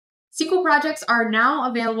SQL projects are now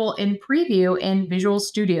available in preview in Visual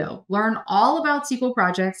Studio. Learn all about SQL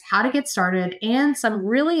projects, how to get started, and some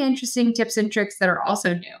really interesting tips and tricks that are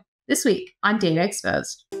also new this week on Data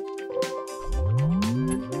Exposed.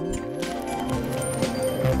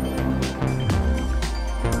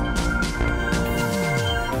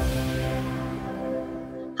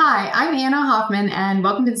 Hi, I'm Anna Hoffman, and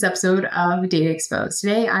welcome to this episode of Data Exposed.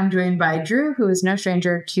 Today, I'm joined by Drew, who is no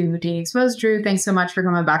stranger to Data Exposed. Drew, thanks so much for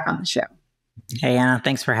coming back on the show. Hey, Anna,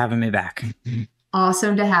 thanks for having me back.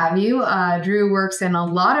 Awesome to have you. Drew works in a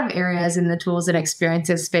lot of areas in the tools and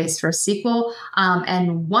experiences space for SQL,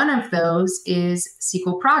 and one of those is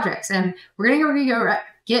SQL projects. And we're going to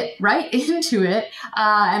get right into it.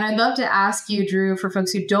 And I'd love to ask you, Drew, for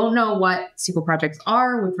folks who don't know what SQL projects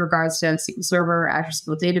are with regards to SQL Server,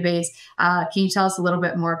 Azure SQL Database, can you tell us a little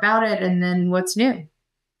bit more about it and then what's new?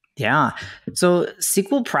 Yeah. So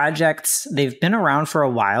SQL projects, they've been around for a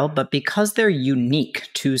while, but because they're unique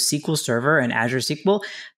to SQL Server and Azure SQL,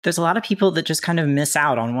 there's a lot of people that just kind of miss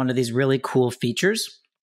out on one of these really cool features.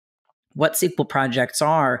 What SQL projects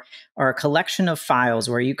are a collection of files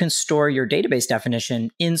where you can store your database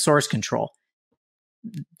definition in source control.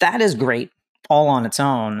 That is great all on its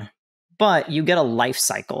own, but you get a life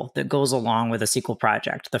cycle that goes along with a SQL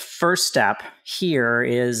project. The first step here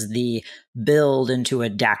is the build into a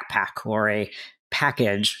DAC pack or a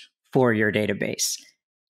package for your database.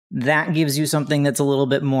 That gives you something that's a little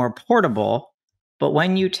bit more portable, but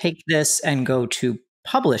when you take this and go to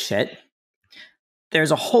publish it,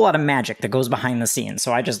 there's a whole lot of magic that goes behind the scenes.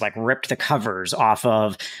 So I just ripped the covers off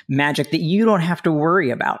of magic that you don't have to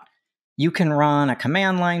worry about. You can run a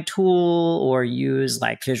command line tool or use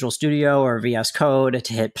Visual Studio or VS Code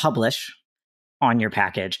to hit publish on your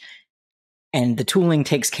package. And the tooling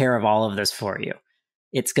takes care of all of this for you.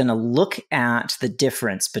 It's going to look at the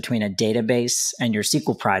difference between a database and your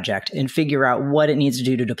SQL project and figure out what it needs to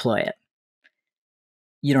do to deploy it.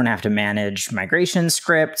 You don't have to manage migration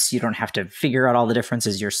scripts. You don't have to figure out all the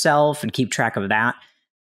differences yourself and keep track of that.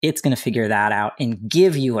 It's going to figure that out and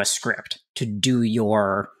give you a script to do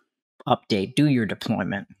your update, do your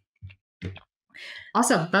deployment.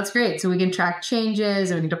 Awesome. That's great. So we can track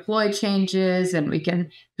changes and we can deploy changes and we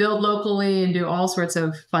can build locally and do all sorts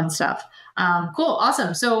of fun stuff. Cool.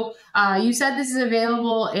 Awesome. So you said this is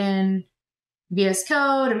available in VS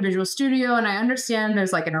Code and Visual Studio, and I understand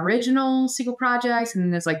there's an original SQL project, and then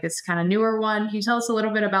there's this kind of newer one. Can you tell us a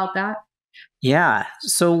little bit about that? Yeah.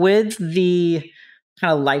 So with the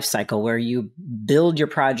kind of life cycle where you build your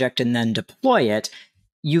project and then deploy it,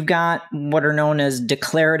 you've got what are known as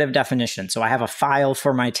declarative definitions. So I have a file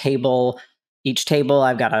for my table. Each table,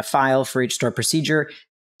 I've got a file for each stored procedure.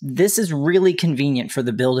 This is really convenient for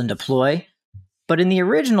the build and deploy. But in the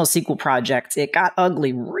original SQL project, it got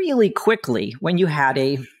ugly really quickly when you had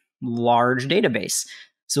a large database.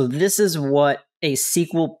 So this is what a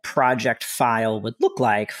SQL project file would look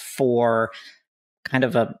like for kind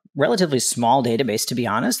of a relatively small database, to be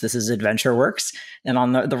honest. This is AdventureWorks. And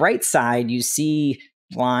on the right side, you see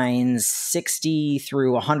lines 60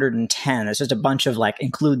 through 110. It's just a bunch of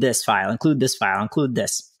include this file, include this file, include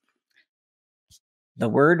this. The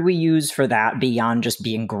word we use for that, beyond just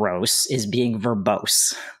being gross, is being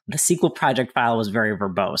verbose. The SQL project file was very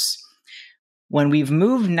verbose. When we've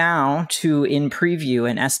moved now to in preview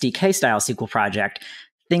an SDK-style SQL project,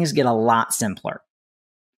 things get a lot simpler.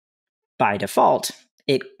 By default,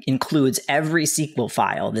 it includes every SQL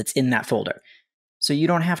file that's in that folder. So you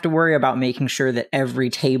don't have to worry about making sure that every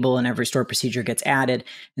table and every stored procedure gets added.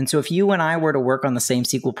 And so if you and I were to work on the same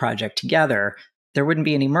SQL project together, there wouldn't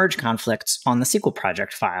be any merge conflicts on the SQL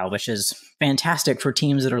project file, which is fantastic for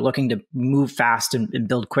teams that are looking to move fast and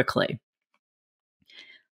build quickly.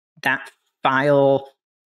 That file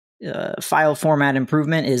format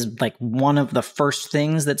improvement is one of the first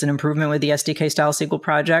things that's an improvement with the SDK-style SQL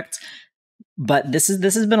project. But this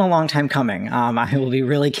has been a long time coming. I will be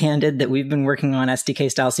really candid that we've been working on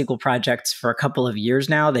SDK-style SQL projects for a couple of years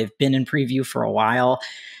now. They've been in preview for a while.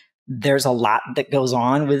 There's a lot that goes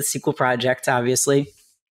on with SQL projects, obviously.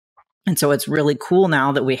 And so it's really cool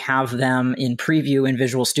now that we have them in preview in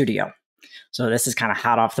Visual Studio. So this is kind of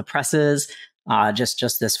hot off the presses.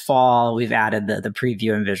 Just this fall, we've added the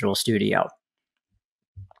preview in Visual Studio.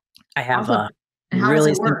 I have awesome. a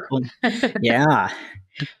really simple, yeah.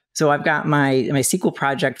 So I've got my SQL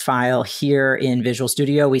project file here in Visual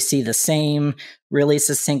Studio. We see the same really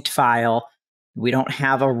succinct file. We don't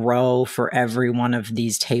have a row for every one of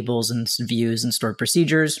these tables and views and stored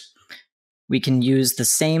procedures. We can use the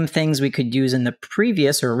same things we could use in the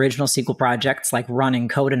previous or original SQL projects, like running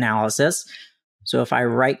code analysis. So if I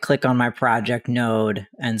right-click on my project node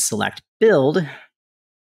and select Build,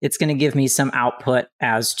 It's going to give me some output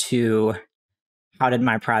as to how did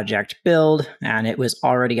my project build, and it was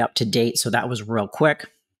already up to date, so that was real quick.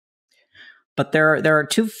 But there are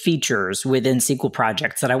two features within SQL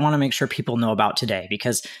projects that I want to make sure people know about today,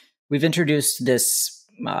 because we've introduced this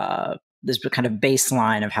kind of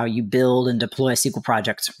baseline of how you build and deploy SQL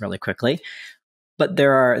projects really quickly. But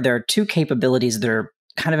there are two capabilities that are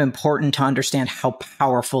kind of important to understand how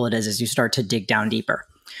powerful it is as you start to dig down deeper.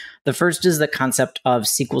 The first is the concept of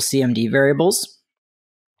SQL CMD variables.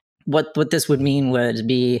 What this would mean would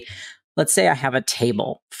be, let's say I have a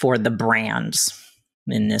table for the brands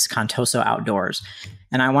in this Contoso Outdoors,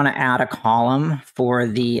 and I want to add a column for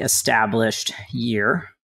the established year.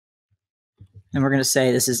 And we're going to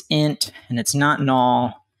say this is int, and it's not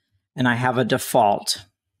null, and I have a default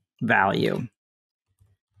value.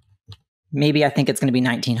 Maybe I think it's going to be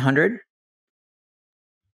 1900.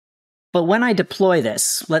 But when I deploy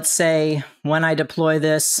this, let's say when I deploy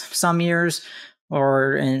this some years,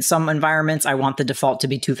 or in some environments, I want the default to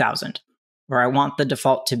be 2000, or I want the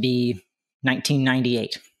default to be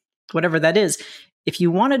 1998, whatever that is. If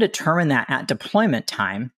you want to determine that at deployment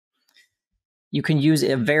time, you can use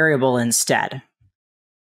a variable instead.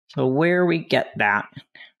 So where we get that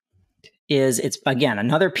is, it's again,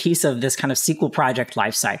 another piece of this kind of SQL project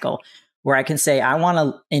lifecycle where I can say, I want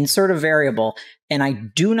to insert a variable, and I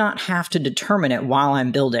do not have to determine it while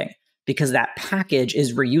I'm building, because that package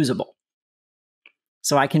is reusable.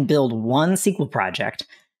 So I can build one SQL project,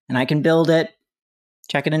 and I can build it,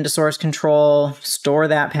 check it into source control, store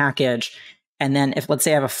that package, and then if, let's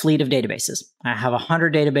say I have a fleet of databases, I have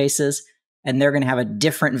 100 databases, and they're going to have a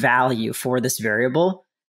different value for this variable,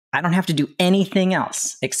 I don't have to do anything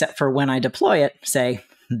else except for when I deploy it, say,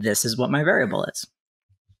 this is what my variable is.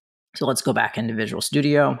 So let's go back into Visual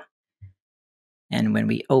Studio. And when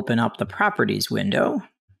we open up the properties window,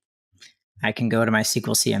 I can go to my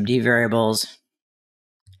SQL CMD variables,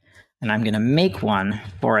 and I'm going to make one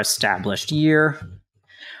for established year.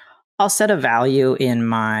 I'll set a value in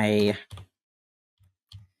my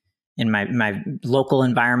local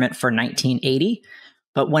environment for 1980,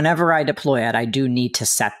 but whenever I deploy it, I do need to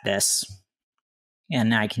set this,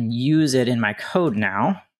 and I can use it in my code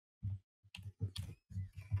now.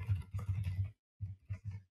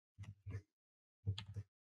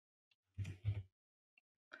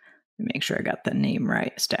 Make sure I got the name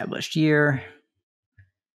right. Established year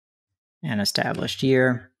and established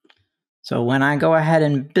year. So when I go ahead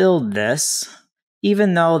and build this,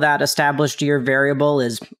 even though that established year variable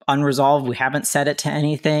is unresolved, we haven't set it to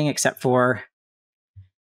anything except for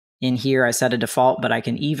in here I set a default, but I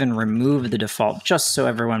can even remove the default just so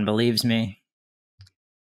everyone believes me.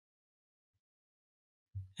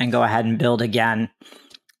 And go ahead and build again.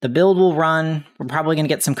 The build will run. We're probably going to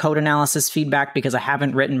get some code analysis feedback because I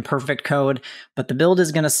haven't written perfect code, but the build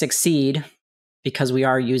is going to succeed because we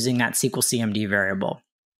are using that SQL CMD variable.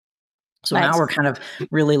 So Nice. Now we're kind of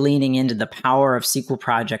really leaning into the power of SQL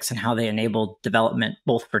projects and how they enable development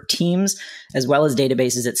both for teams as well as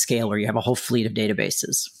databases at scale where you have a whole fleet of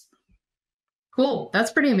databases. Cool.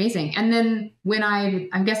 That's pretty amazing. And then when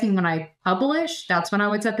I'm guessing when I publish, that's when I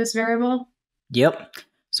would set this variable? Yep.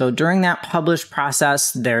 So during that publish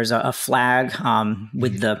process, there's a flag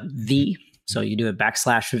with the V. So you do a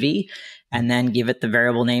 \V and then give it the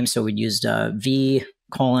variable name. So we used V :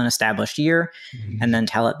 established year, and then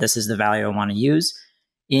tell it this is the value I want to use.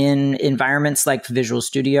 In environments like Visual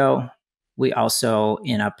Studio, we also,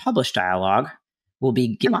 in a publish dialog, will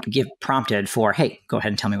be prompted for, hey, go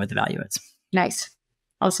ahead and tell me what the value is. Nice.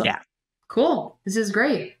 Awesome. Yeah. Cool. This is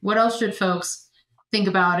great. What else should folks think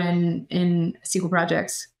about in SQL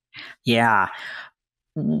projects? Yeah.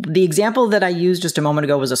 The example that I used just a moment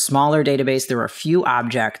ago was a smaller database. There were a few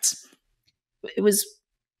objects. It was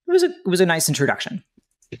a nice introduction.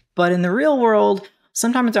 But in the real world,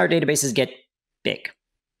 sometimes our databases get big.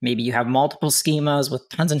 Maybe you have multiple schemas with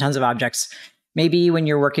tons and tons of objects. Maybe when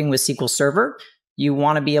you're working with SQL Server, you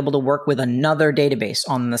want to be able to work with another database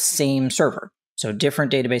on the same server. So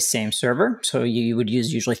different database, same server. So you would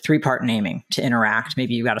use usually 3-part naming to interact.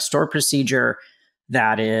 Maybe you've got a store procedure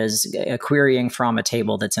that is querying from a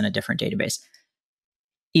table that's in a different database.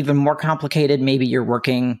 Even more complicated, maybe you're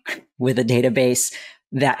working with a database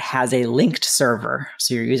that has a linked server.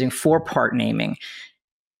 So you're using 4-part naming.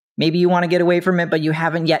 Maybe you want to get away from it, but you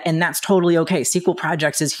haven't yet, and that's totally okay. SQL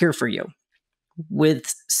Projects is here for you.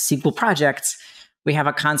 With SQL Projects, we have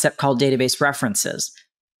a concept called database references,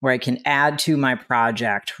 where I can add to my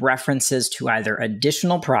project references to either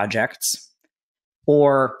additional projects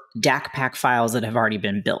or DAC pack files that have already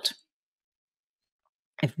been built.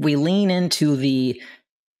 If we lean into the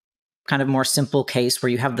kind of more simple case where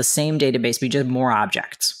you have the same database, but you just have more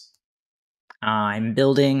objects. I'm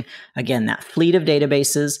building, again, that fleet of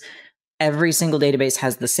databases. Every single database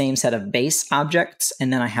has the same set of base objects,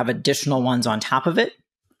 and then I have additional ones on top of it.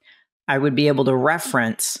 I would be able to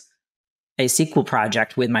reference a SQL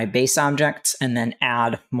project with my base objects and then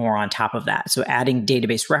add more on top of that. So adding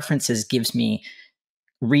database references gives me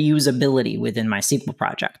reusability within my SQL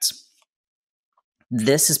projects.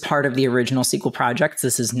 This is part of the original SQL projects.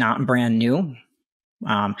 This is not brand new.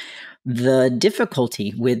 The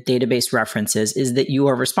difficulty with database references is that you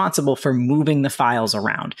are responsible for moving the files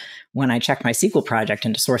around. When I check my SQL project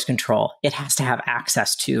into source control, it has to have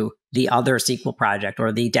access to the other SQL project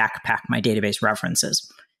or the DAC pack, my database references.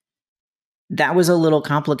 That was a little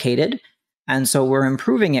complicated. And so we're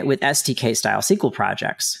improving it with SDK-style SQL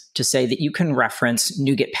projects to say that you can reference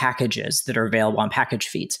NuGet packages that are available on package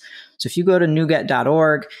feeds. So if you go to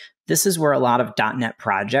NuGet.org, this is where a lot of .NET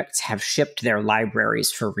projects have shipped their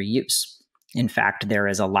libraries for reuse. In fact, there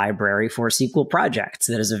is a library for SQL projects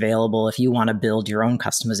that is available if you want to build your own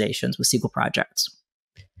customizations with SQL projects.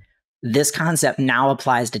 This concept now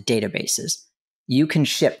applies to databases. You can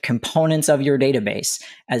ship components of your database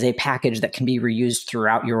as a package that can be reused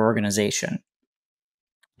throughout your organization.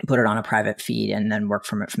 Put it on a private feed and then work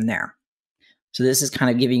from it from there. So this is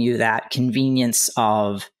kind of giving you that convenience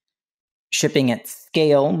of shipping at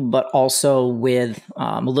scale, but also with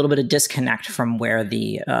a little bit of disconnect from where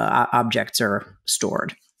the objects are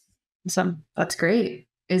stored. Awesome. That's great.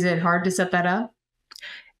 Is it hard to set that up?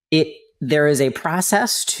 There is a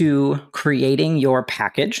process to creating your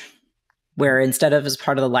package where instead of as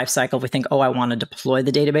part of the lifecycle, we think, oh, I want to deploy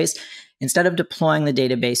the database. Instead of deploying the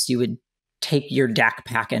database, you would take your DAC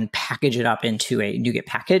pack and package it up into a NuGet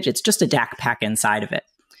package. It's just a DAC pack inside of it.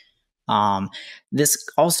 This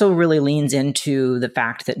also really leans into the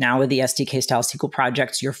fact that now with the SDK-style SQL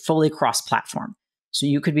projects, you're fully cross-platform. So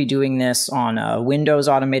you could be doing this on a Windows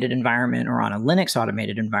automated environment or on a Linux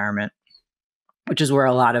automated environment, which is where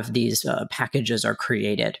a lot of these packages are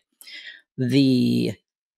created.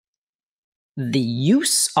 The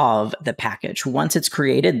use of the package, once it's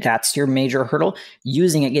created, that's your major hurdle.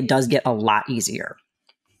 Using it does get a lot easier.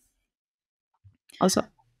 Awesome.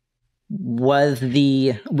 With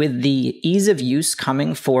the ease of use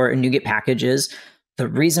coming for NuGet packages, the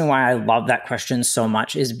reason why I love that question so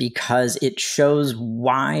much is because it shows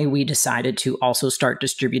why we decided to also start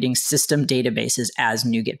distributing system databases as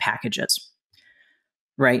NuGet packages.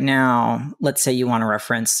 Right now, let's say you want to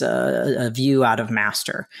reference a view out of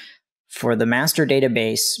master. For the master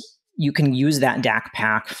database, you can use that DAC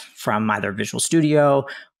pack from either Visual Studio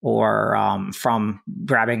or from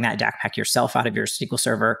grabbing that DAC pack yourself out of your SQL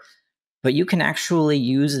Server. But you can actually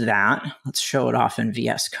use that. Let's show it off in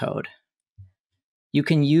VS Code. You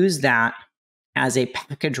can use that as a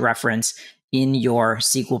package reference in your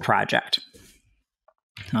SQL project.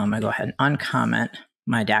 I'm going to go ahead and uncomment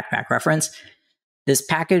my DAC pack reference. This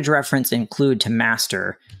package reference include to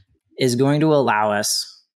master is going to allow us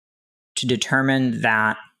to determine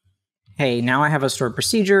that, hey, now I have a stored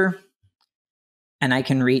procedure and I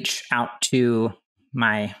can reach out to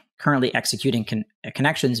my currently executing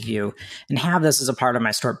connections view and have this as a part of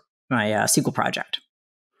my SQL project.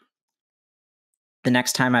 The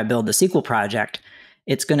next time I build the SQL project,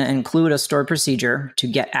 it's going to include a stored procedure to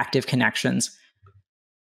get active connections,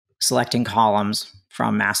 selecting columns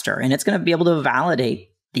from master, and it's going to be able to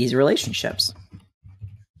validate these relationships.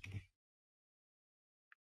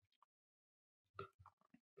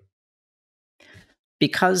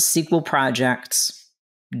 Because SQL projects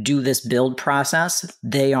do this build process,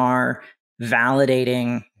 they are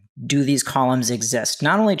validating, do these columns exist?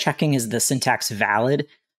 Not only checking is the syntax valid,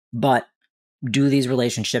 but do these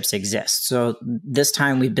relationships exist? So this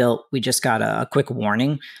time we just got a quick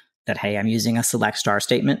warning that, hey, I'm using a select star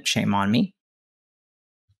statement, shame on me.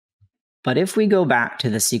 But if we go back to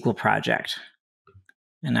the SQL project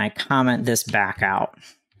and I comment this back out,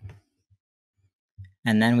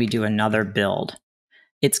 and then we do another build,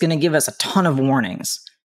 it's going to give us a ton of warnings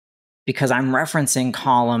because I'm referencing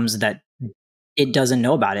columns that it doesn't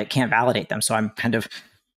know about. It can't validate them. So I'm kind of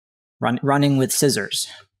running with scissors.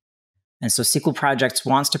 And so SQL Projects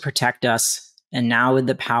wants to protect us. And now with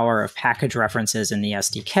the power of package references in the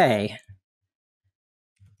SDK,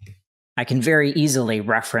 I can very easily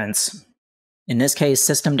reference, in this case,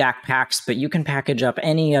 system DAC packs, but you can package up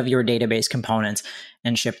any of your database components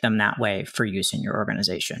and ship them that way for use in your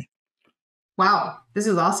organization. Wow, this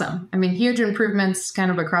is awesome. I mean, huge improvements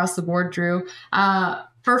kind of across the board, Drew.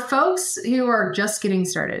 For folks who are just getting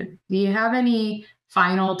started, do you have any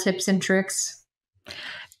final tips and tricks?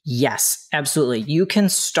 Yes, absolutely. You can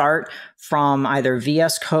start from either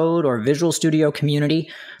VS Code or Visual Studio Community,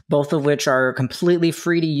 both of which are completely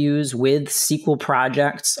free to use with SQL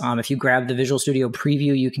projects. If you grab the Visual Studio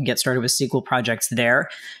preview, you can get started with SQL projects there.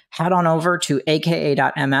 Head on over to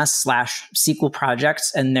aka.ms/SQL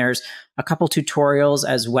projects, and there's a couple tutorials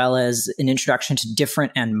as well as an introduction to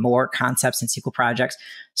different and more concepts in SQL projects.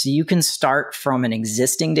 So you can start from an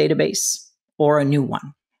existing database or a new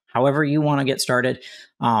one, however you want to get started.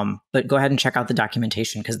 But go ahead and check out the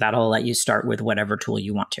documentation because that'll let you start with whatever tool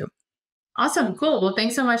you want to. Awesome. Cool. Well,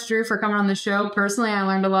 thanks so much, Drew, for coming on the show. Personally, I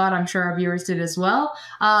learned a lot. I'm sure our viewers did as well.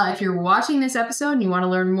 If you're watching this episode and you want to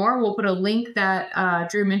learn more, we'll put a link that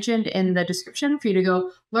Drew mentioned in the description for you to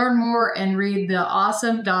go learn more and read the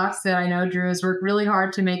awesome docs that I know Drew has worked really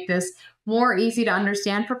hard to make this more easy to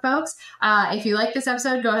understand for folks. If you like this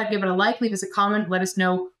episode, go ahead, give it a like, leave us a comment, let us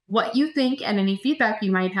know what you think and any feedback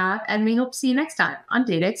you might have. And we hope to see you next time on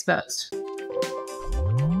Data Exposed.